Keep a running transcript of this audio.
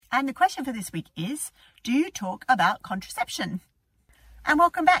And the question for this week is, do you talk about contraception? And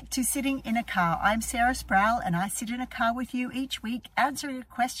welcome back to Sitting in a Car. I'm Sarah Sproul and I sit in a car with you each week answering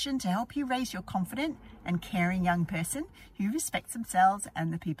a question to help you raise your confident and caring young person who respects themselves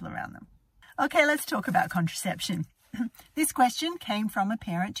and the people around them. Okay, let's talk about contraception. This question came from a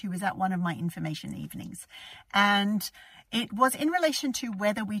parent who was at one of my information evenings, and it was in relation to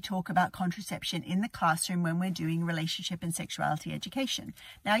whether we talk about contraception in the classroom when we're doing relationship and sexuality education.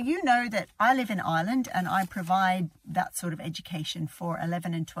 Now, you know that I live in Ireland and I provide that sort of education for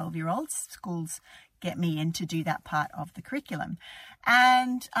 11 and 12-year-olds. Schools get me in to do that part of the curriculum.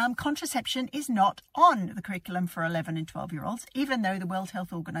 And contraception is not on the curriculum for 11 and 12-year-olds, even though the World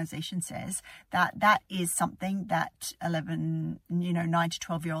Health Organization says that that is something that 9 to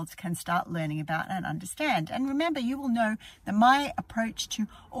 12-year-olds can start learning about and understand. And remember, you will know that my approach to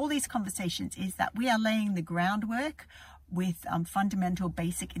all these conversations is that we are laying the groundwork with fundamental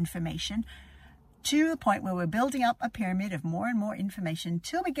basic information to the point where we're building up a pyramid of more and more information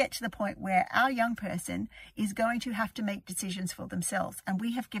till we get to the point where our young person is going to have to make decisions for themselves. And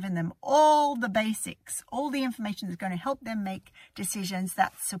we have given them all the basics, all the information that's going to help them make decisions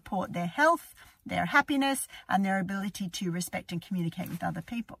that support their health, their happiness, and their ability to respect and communicate with other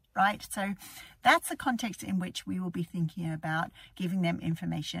people, right? So that's the context in which we will be thinking about giving them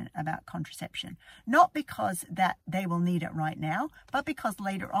information about contraception. Not because that they will need it right now, but because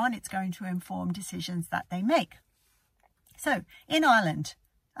later on it's going to inform decisions that they make. So in Ireland,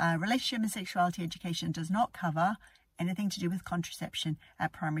 relationship and sexuality education does not cover anything to do with contraception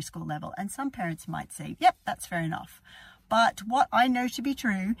at primary school level. And some parents might say, yep, that's fair enough. But what I know to be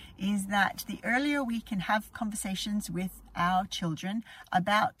true is that the earlier we can have conversations with our children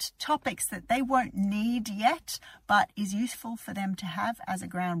about topics that they won't need yet, but is useful for them to have as a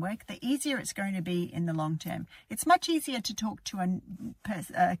groundwork, the easier it's going to be in the long term. It's much easier to talk to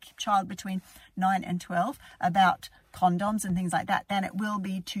a child between 9 and 12 about condoms and things like that than it will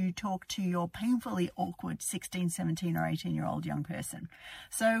be to talk to your painfully awkward 16, 17 or 18-year-old young person.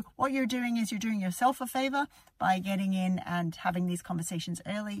 So what you're doing is you're doing yourself a favor by getting in and having these conversations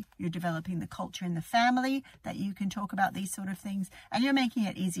early. You're developing the culture in the family that you can talk about these sort of things, and you're making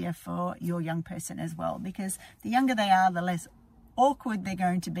it easier for your young person as well, because the younger they are, the less awkward they're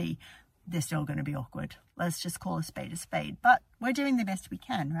going to be. They're still going to be awkward. Let's just call a spade, but we're doing the best we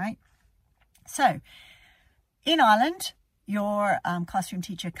can, right? So in Ireland, your classroom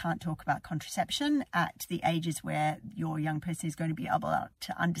teacher can't talk about contraception at the ages where your young person is going to be able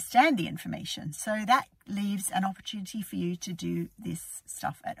to understand the information. So that leaves an opportunity for you to do this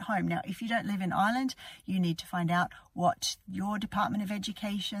stuff at home. Now, if you don't live in Ireland, you need to find out what your Department of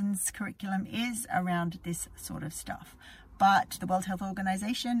Education's curriculum is around this sort of stuff. But the World Health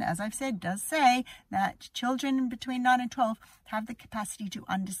Organization, as I've said, does say that children between 9 and 12 have the capacity to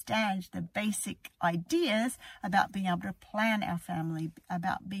understand the basic ideas about being able to plan our family,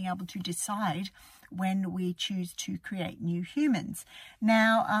 about being able to decide when we choose to create new humans.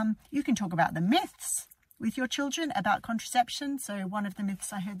 Now, you can talk about the myths with your children about contraception. So one of the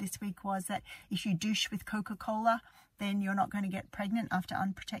myths I heard this week was that if you douche with Coca-Cola, then you're not going to get pregnant after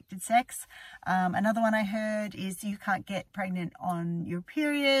unprotected sex. Another one I heard is you can't get pregnant on your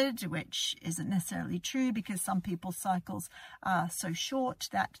period, which isn't necessarily true because some people's cycles are so short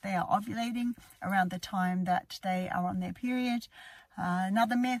that they are ovulating around the time that they are on their period.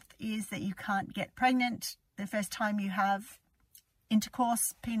 Another myth is that you can't get pregnant the first time you have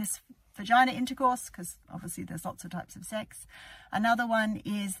intercourse, penis-vagina intercourse, because obviously there's lots of types of sex. Another one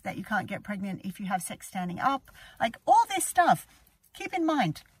is that you can't get pregnant if you have sex standing up. Like all this stuff, keep in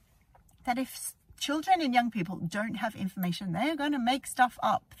mind that if children and young people don't have information, they're going to make stuff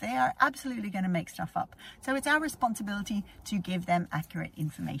up. They are absolutely going to make stuff up. So it's our responsibility to give them accurate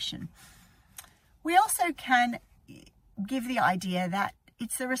information. We also can give the idea that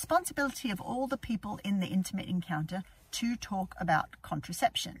it's the responsibility of all the people in the intimate encounter to talk about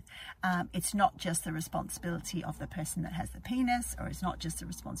contraception. It's not just the responsibility of the person that has the penis, or it's not just the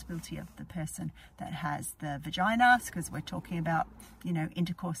responsibility of the person that has the vagina, because we're talking about,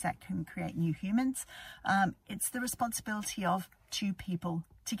 intercourse that can create new humans. It's the responsibility of two people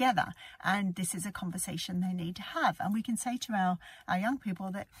together. And this is a conversation they need to have. And we can say to our young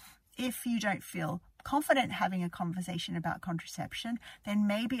people that if you don't feel confident having a conversation about contraception, then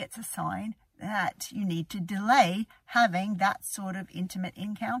maybe it's a sign that you need to delay having that sort of intimate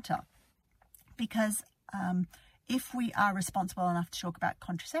encounter. Because if we are responsible enough to talk about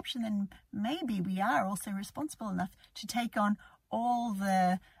contraception, then maybe we are also responsible enough to take on all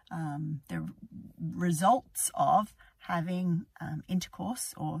the results of having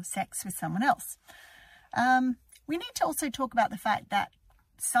intercourse or sex with someone else. We need to also talk about the fact that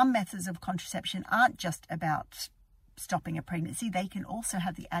some methods of contraception aren't just about stopping a pregnancy. They can also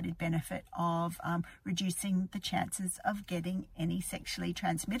have the added benefit of reducing the chances of getting any sexually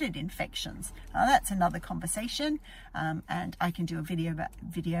transmitted infections. That's another conversation, and I can do a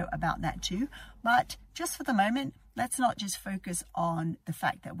video about that too. But just for the moment, let's not just focus on the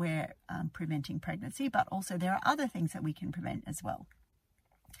fact that we're preventing pregnancy, but also there are other things that we can prevent as well.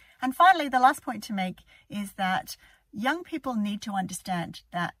 And finally, the last point to make is that young people need to understand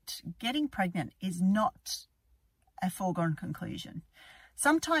that getting pregnant is not a foregone conclusion.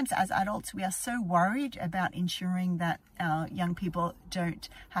 Sometimes as adults, we are so worried about ensuring that our young people don't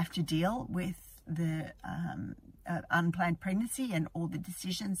have to deal with the unplanned pregnancy and all the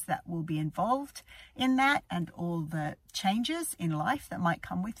decisions that will be involved in that and all the changes in life that might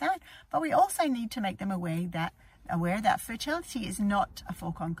come with that. But we also need to make them aware that fertility is not a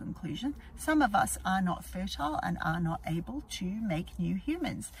foregone conclusion. Some of us are not fertile and are not able to make new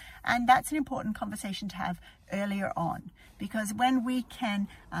humans. And that's an important conversation to have earlier on, because when we can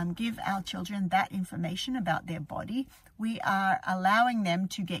give our children that information about their body, we are allowing them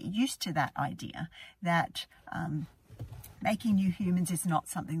to get used to that idea that making new humans is not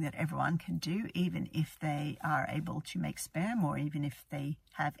something that everyone can do, even if they are able to make sperm or even if they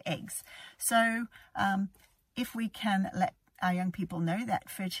have eggs. So if we can let our young people know that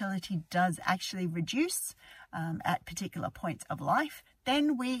fertility does actually reduce at particular points of life,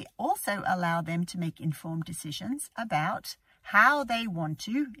 then we also allow them to make informed decisions about how they want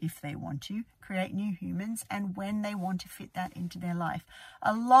to, if they want to, create new humans and when they want to fit that into their life.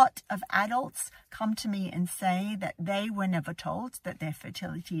 A lot of adults come to me and say that they were never told that their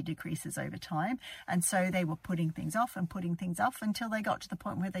fertility decreases over time, and so they were putting things off until they got to the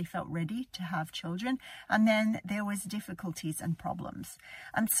point where they felt ready to have children, and then there was difficulties and problems.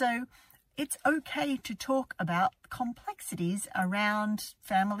 And so it's okay to talk about complexities around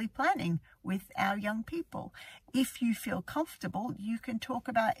family planning with our young people. If you feel comfortable, you can talk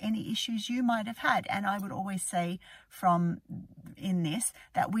about any issues you might have had. And I would always say in this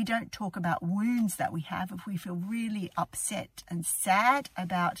that we don't talk about wounds that we have. If we feel really upset and sad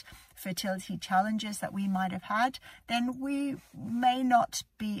about fertility challenges that we might have had, then we may not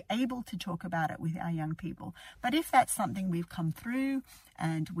be able to talk about it with our young people. But if that's something we've come through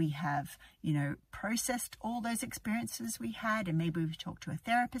and we have, processed all those experiences we had, and maybe we've talked to a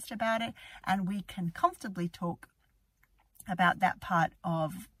therapist about it, and we can comfortably talk about that part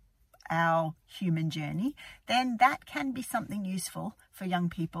of our human journey, then that can be something useful for young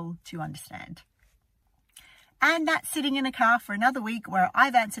people to understand. And that's Sitting in a Car for another week, where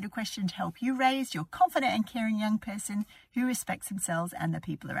I've answered a question to help you raise your confident and caring young person who respects themselves and the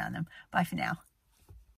people around them. Bye for now.